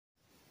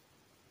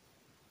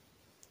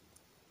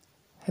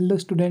Hello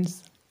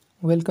students,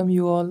 welcome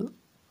you all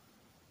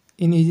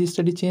in Easy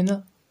Study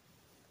channel.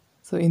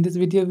 So in this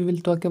video we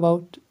will talk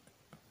about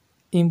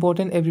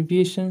important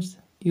abbreviations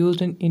used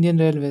in Indian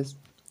Railways.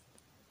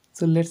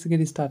 So let's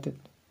get started.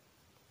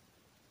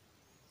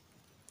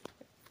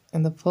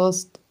 And the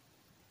first,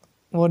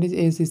 what is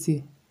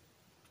ACC?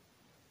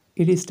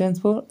 It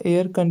stands for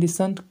Air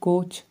Conditioned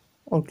Coach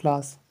or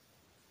Class.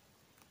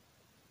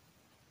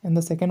 And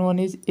the second one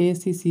is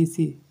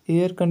ACCC,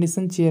 Air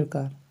Conditioned Chair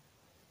Car.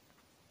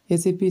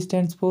 ACP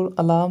stands for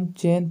Alarm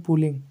Chain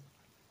Pulling.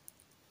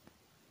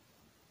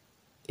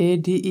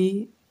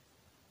 ADE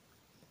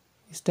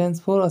stands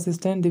for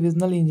Assistant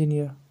Divisional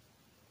Engineer.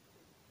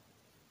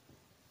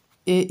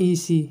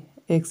 AEC,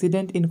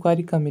 Accident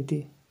Inquiry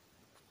Committee.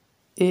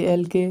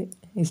 ALK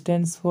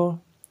stands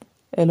for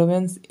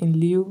Allowance in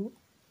lieu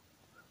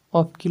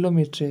of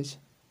kilometrage.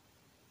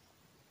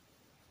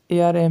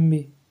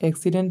 ARMB,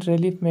 Accident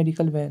Relief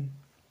Medical Van.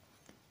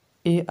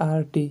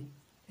 ART,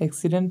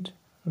 Accident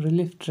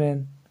Relief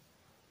Train.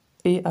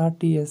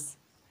 ARTS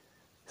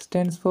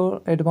stands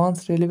for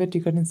Advanced Railway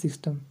Ticketing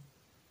System.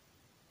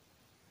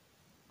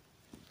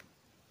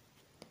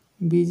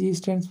 BG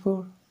stands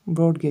for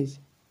Broad Gauge.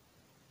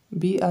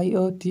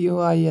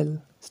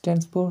 BIOTOIL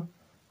stands for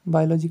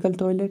Biological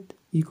Toilet,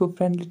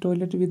 Eco-Friendly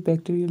Toilet with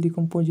Bacterial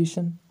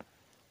Decomposition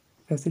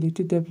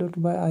Facility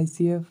developed by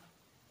ICF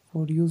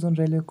for use on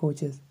railway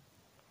coaches.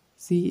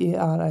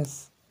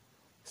 CARS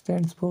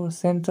stands for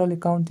Central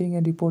Accounting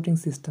and Reporting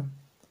System.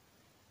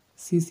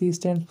 CC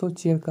stands for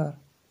Chair Car.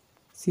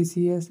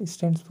 CCS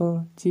stands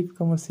for Chief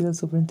Commercial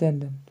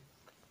Superintendent.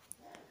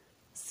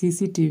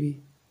 CCTV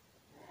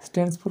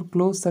stands for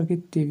Closed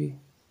Circuit TV.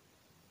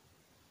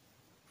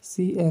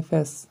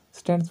 CFS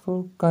stands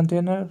for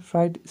Container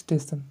Freight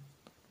Station.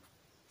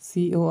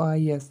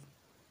 COIS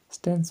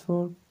stands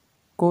for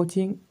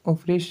Coaching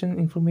Operation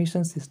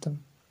Information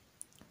System.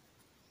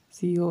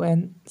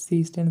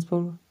 CONC stands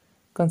for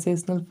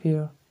Concessional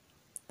Fare.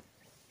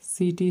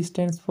 CT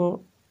stands for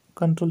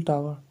Control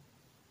Tower.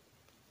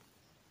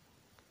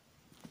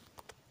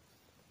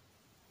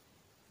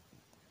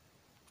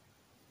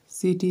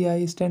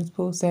 CTI stands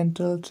for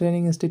Central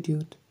Training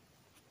Institute.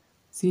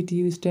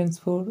 CTU stands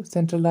for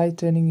Centralized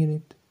Training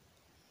Unit.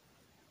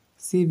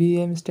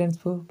 CVM stands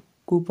for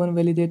Coupon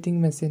Validating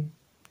Machine.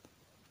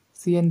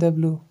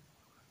 CNW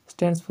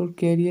stands for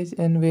Carriage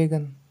and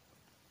Wagon.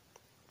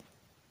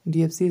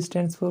 DFC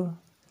stands for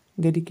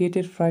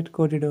Dedicated Freight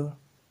Corridor.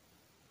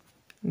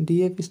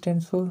 DF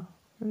stands for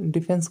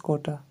Defense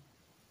Quota.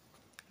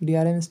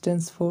 DRM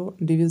stands for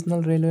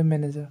Divisional Railway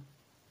Manager.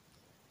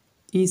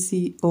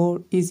 EC or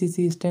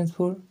ECC stands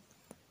for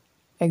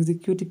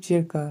Executive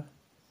Chair Car.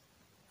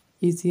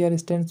 ECR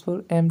stands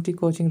for Empty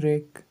Coaching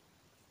Rake.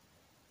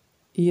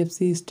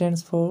 EFC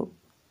stands for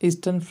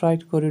Eastern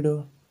Freight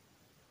Corridor.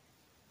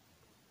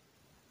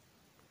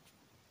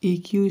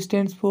 EQ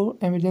stands for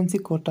Emergency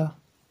Quota.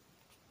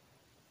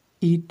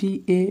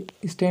 ETA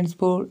stands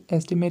for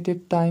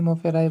Estimated Time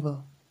of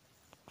Arrival.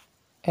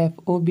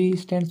 FOB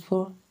stands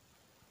for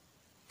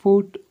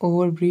Foot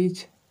Over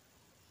Bridge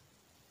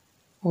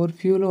or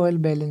Fuel Oil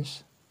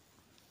Balance.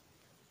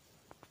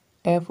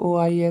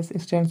 FOIS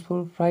stands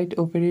for Freight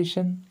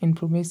Operation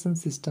Information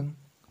System.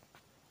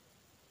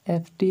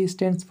 FT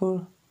stands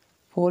for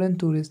Foreign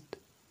Tourist.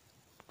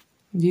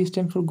 G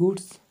stands for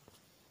Goods.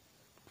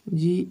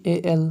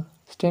 GAL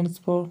stands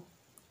for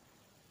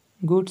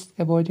Goods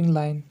Avoiding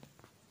Line.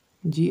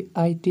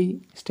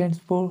 GIT stands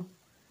for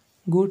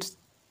Goods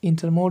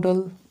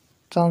Intermodal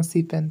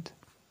Transshipment.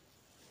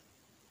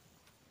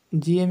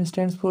 GM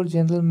stands for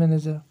General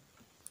Manager.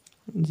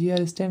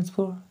 GR stands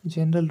for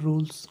General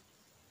Rules.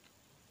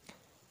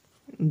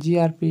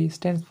 GRP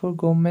stands for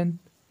Government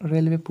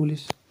Railway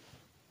Police.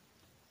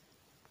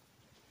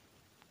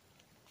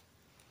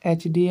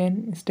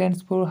 HDN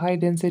stands for High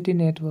Density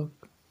Network.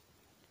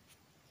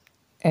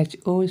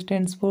 HO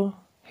stands for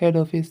Head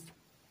Office,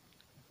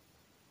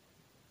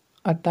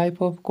 a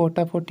type of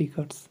quota for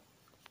tickets.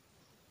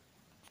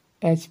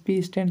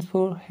 HP stands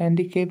for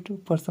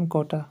Handicapped Person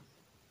Quota.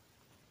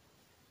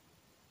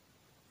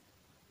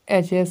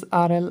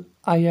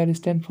 HSRLIR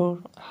stands for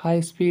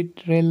High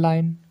Speed Rail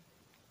Line,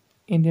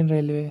 Indian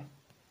Railway.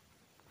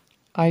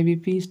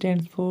 IBP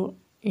stands for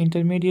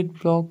Intermediate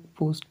Block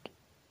Post.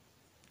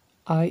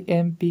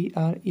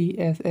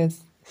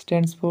 IMPRESS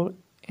stands for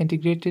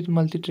Integrated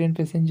Multi-Train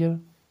Passenger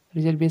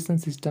Reservation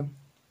System.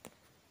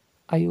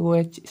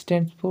 IOH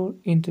stands for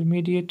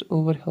Intermediate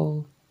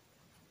Overhaul.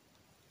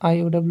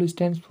 IOW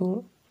stands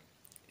for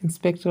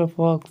Inspector of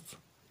Works.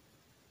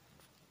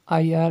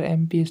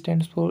 IRMP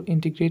stands for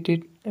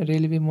Integrated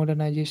Railway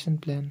Modernization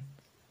Plan.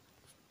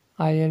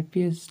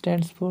 IRP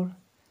stands for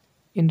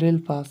In-Rail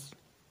Pass.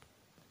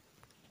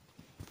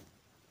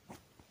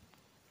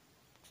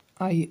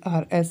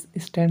 IRS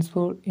stands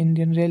for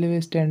Indian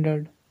Railway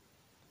Standard.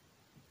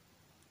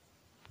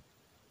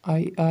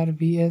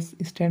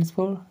 IRVS stands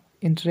for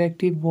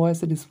Interactive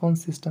Voice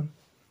Response System.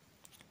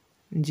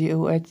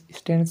 JOH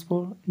stands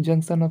for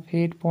Junction of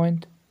Head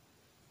Point.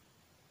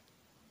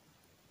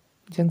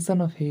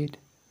 Junction of Head.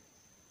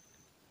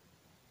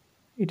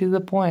 It is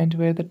the point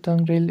where the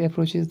tongue rail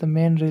approaches the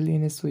main rail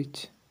in a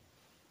switch.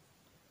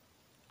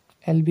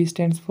 LB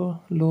stands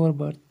for lower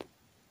berth.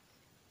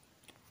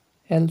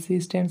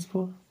 LC stands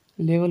for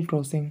level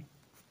crossing.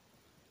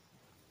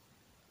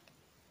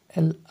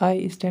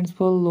 LI stands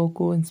for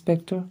loco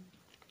inspector.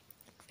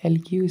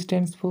 LQ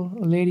stands for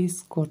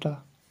ladies quota.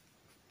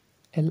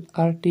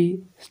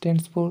 LRT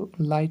stands for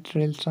light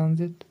rail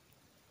transit.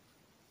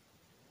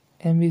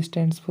 MV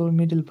stands for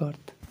middle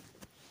berth.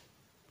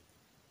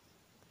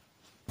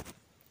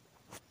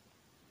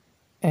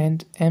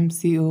 And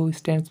MCO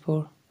stands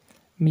for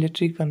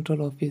military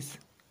control office.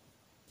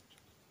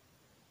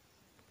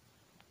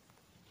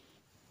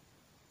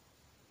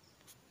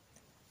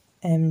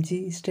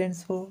 MG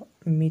stands for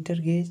meter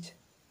gauge,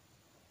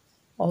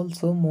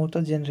 also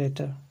motor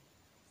generator.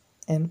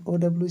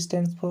 MOW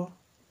stands for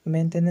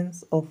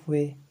maintenance of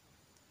way.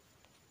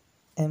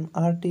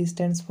 MRT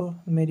stands for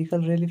medical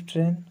relief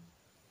train.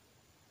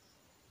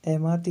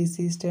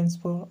 MRTC stands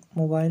for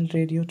mobile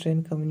radio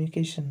train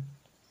communication.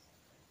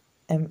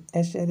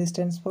 MHL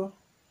stands for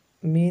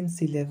mean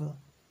sea level.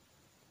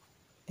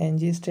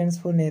 NG stands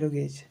for narrow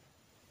gauge.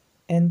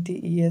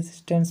 NTES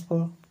stands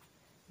for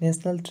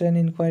National Train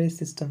Inquiry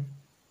System.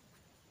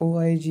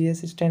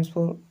 OIGS stands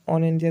for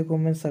On India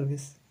Government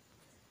Service.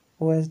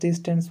 OSD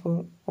stands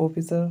for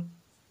Officer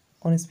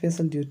on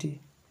Special Duty.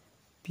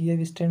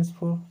 PF stands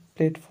for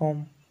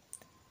Platform.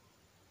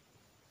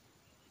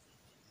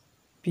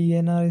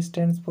 PNR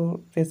stands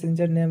for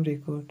Passenger Name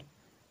Record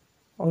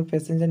or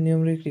Passenger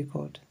Numeric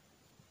Record.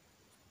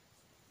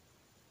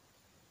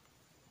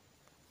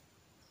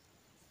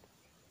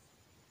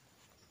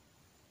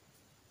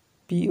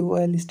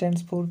 POL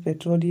stands for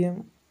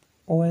Petroleum,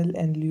 Oil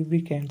and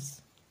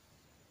Lubricants.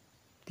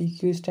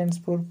 PQ stands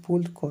for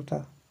Pooled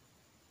Quota.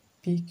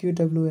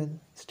 PQWL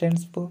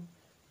stands for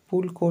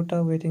Pooled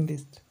Quota Waiting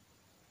List.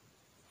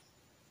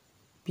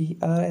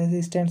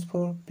 PRS stands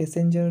for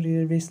Passenger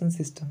Reservation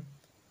System.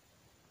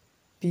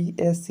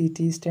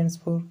 PSCT stands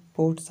for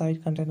Port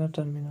Side Container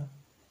Terminal.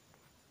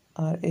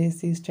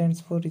 RAC stands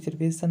for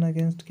Reservation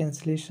Against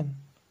Cancellation.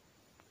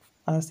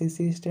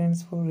 RCC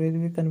stands for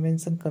Railway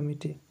Convention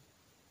Committee.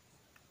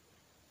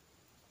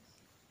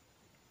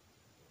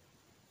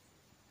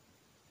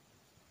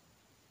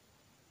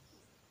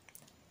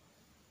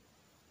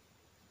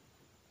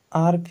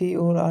 RP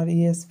or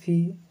RES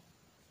fee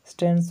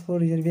stands for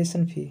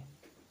reservation fee.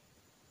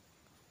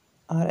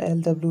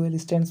 RLWL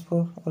stands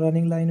for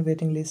running line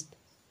waiting list.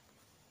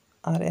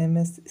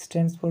 RMS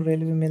stands for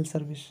railway mail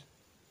service.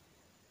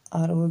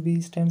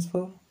 ROB stands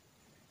for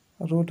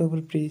road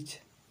over bridge.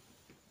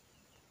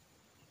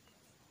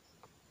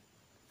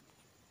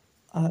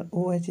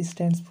 ROH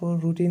stands for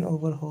routine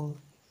overhaul.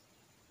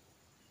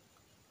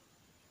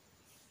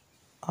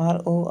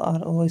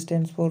 RORO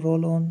stands for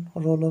roll on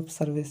roll off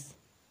service.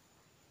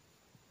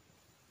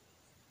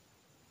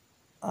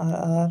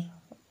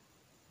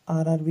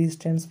 RRB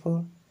stands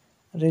for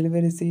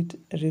Railway Receipt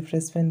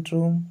Refreshment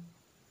Room,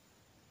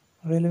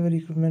 Railway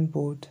Recruitment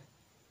Board.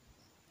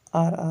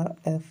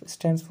 RRF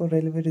stands for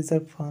Railway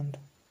Reserve Fund.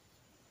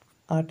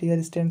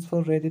 RTR stands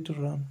for Ready to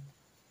Run.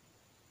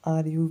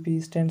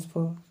 RUB stands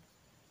for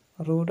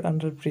Road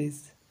Under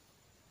Bridge.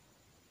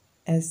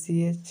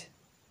 SCH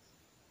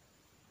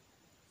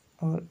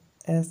or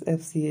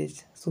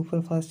SFCH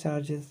Superfast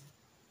Charges.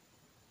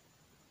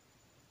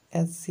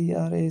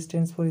 SCRA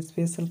stands for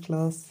Special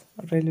Class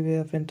Railway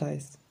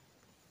Apprentice.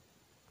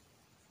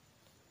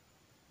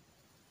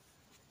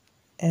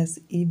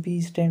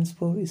 SEB stands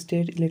for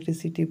State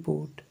Electricity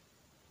Board.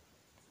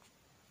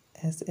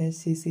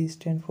 SHCC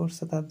stands for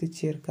Shatabdi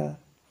Chair Car.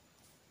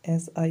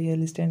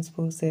 SIL stands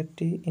for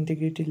Safety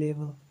Integrity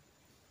Level.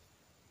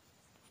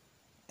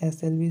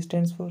 SLV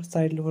stands for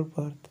Side Lower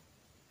Berth,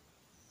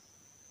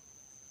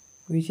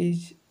 which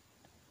is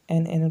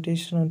an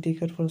annotation on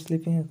ticket for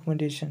sleeping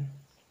accommodation.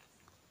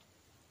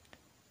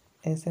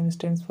 SM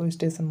stands for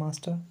Station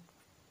Master.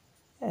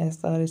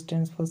 SR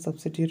stands for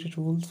Subsidiary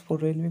Rules for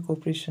Railway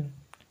Operation.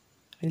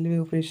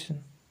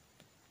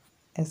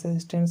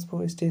 SS stands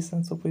for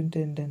Station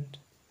Superintendent.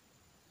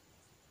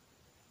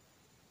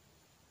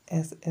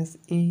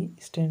 SSE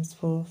stands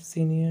for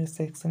Senior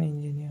Section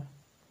Engineer.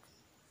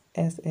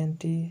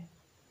 SNT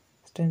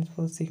stands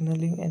for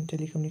Signaling and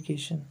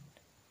Telecommunication.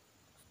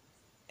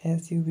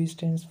 SUB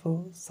stands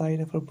for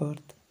Side Upper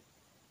Berth.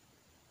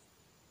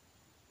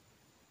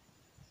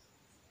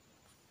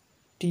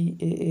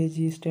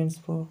 TAAG stands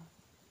for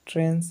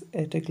Trains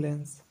at a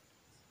Glance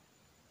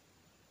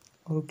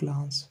or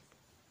Glance.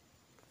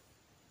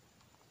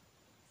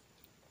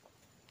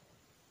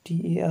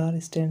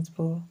 TAR stands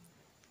for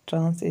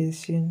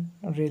Trans-Asian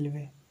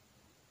Railway.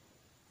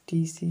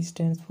 TC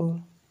stands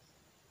for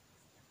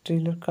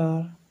Trailer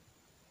Car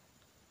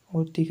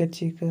or Ticket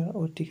Checker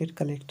or Ticket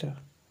Collector.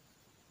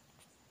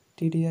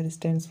 TDR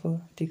stands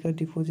for Ticket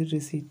Deposit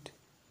Receipt.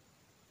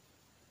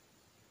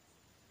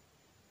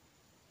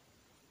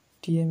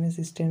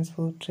 TMS stands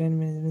for Train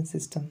Management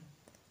System.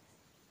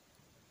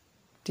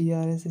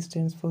 TRS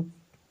stands for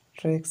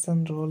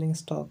Traction Rolling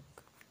Stock.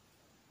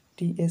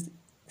 TS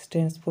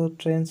stands for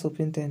Train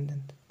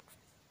Superintendent.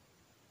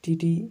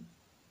 TT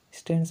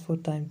stands for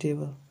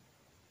timetable.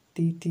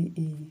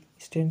 TTE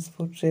stands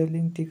for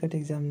traveling ticket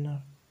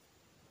examiner.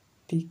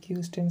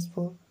 TQ stands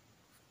for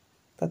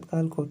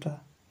Tatkal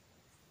quota.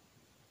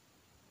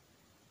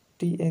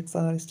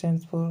 TXR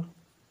stands for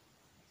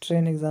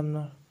train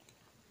examiner.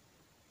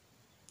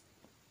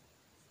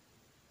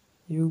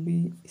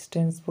 UB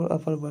stands for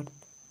upper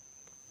berth.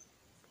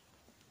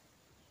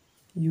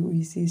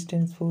 UEC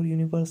stands for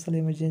Universal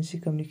Emergency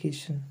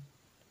Communication,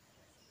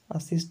 a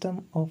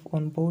system of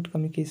on-board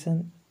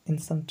communication in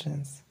some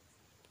trains.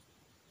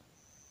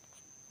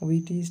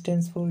 VT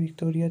stands for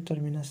Victoria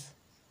Terminus,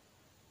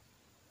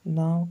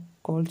 now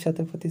called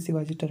Chhatrapati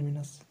Shivaji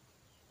Terminus.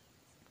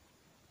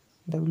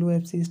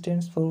 WFC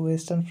stands for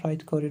Western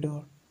Freight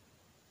Corridor.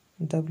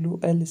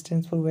 WL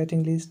stands for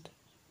waiting list,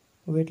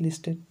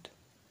 waitlisted.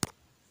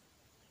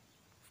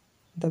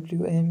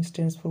 WM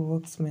stands for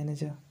works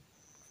manager.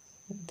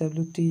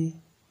 WT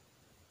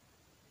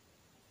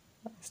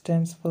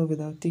stands for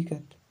without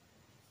ticket.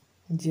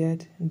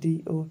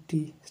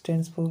 ZDOT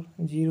stands for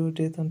zero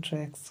death on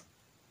tracks,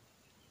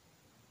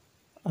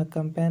 a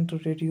campaign to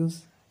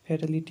reduce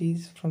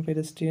fatalities from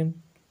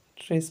pedestrian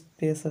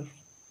trespassers.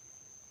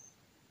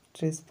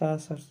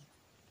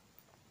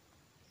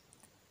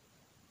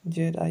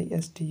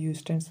 ZISTU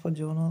stands for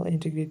Zonal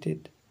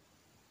Integrated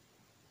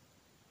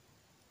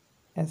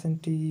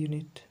S&T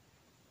Unit.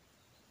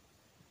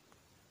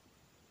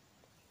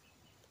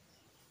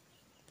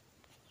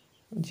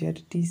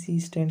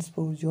 ZTC stands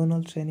for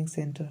Zonal Training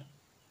Center.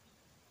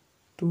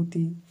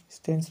 2T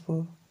stands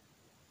for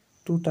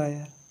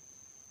 2-tier.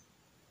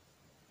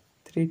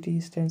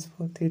 3T stands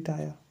for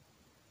 3-tier.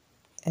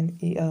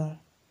 NER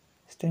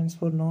stands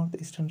for North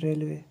Eastern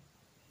Railway.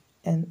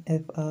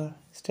 NFR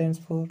stands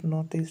for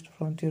Northeast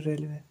Frontier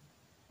Railway.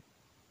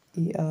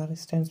 ER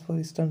stands for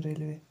Eastern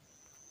Railway.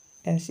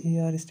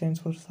 SER stands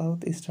for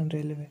South Eastern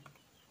Railway.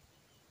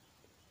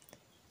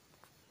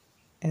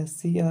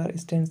 SCR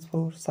stands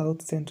for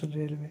South Central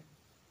Railway.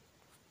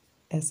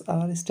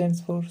 SR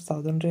stands for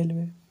Southern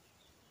Railway.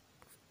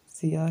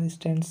 CR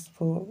stands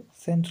for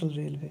Central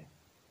Railway.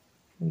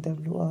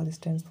 WR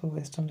stands for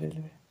Western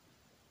Railway.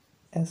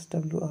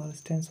 SWR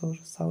stands for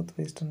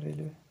Southwestern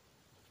Railway.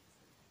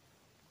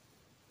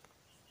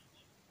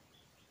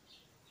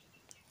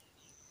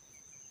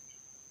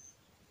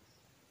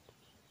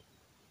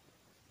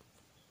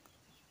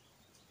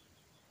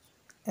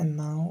 And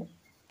now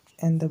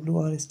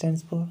NWR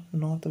stands for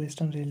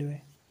Northwestern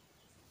Railway.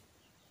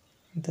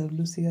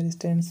 WCR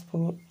stands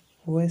for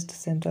West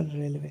Central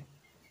Railway.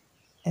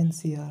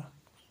 NCR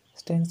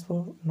stands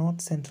for North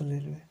Central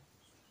Railway.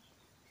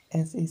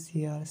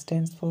 SECR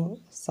stands for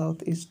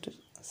Southeast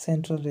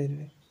Central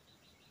Railway.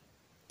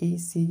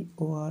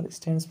 ECOR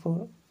stands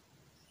for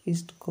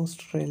East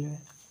Coast Railway.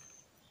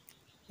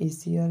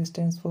 ECR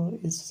stands for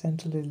East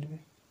Central Railway.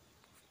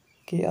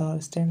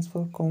 KR stands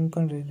for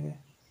Konkan Railway.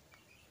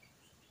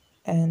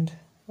 And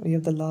we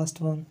have the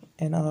last one,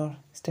 NR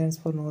stands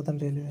for Northern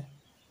Railway.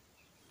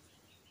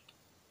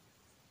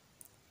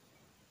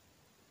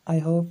 I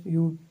hope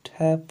you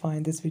have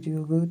find this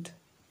video good.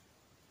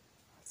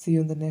 See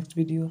you in the next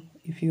video.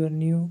 If you are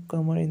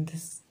newcomer in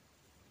this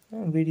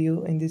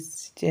video, in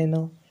this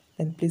channel,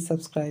 then please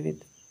subscribe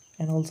it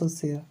and also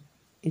share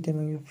it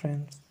among your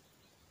friends,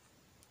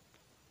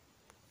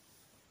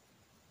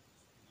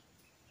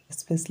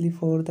 especially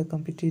for the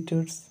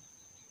competitors.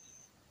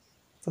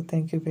 So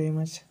thank you very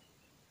much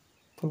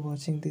for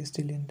watching this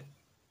till end.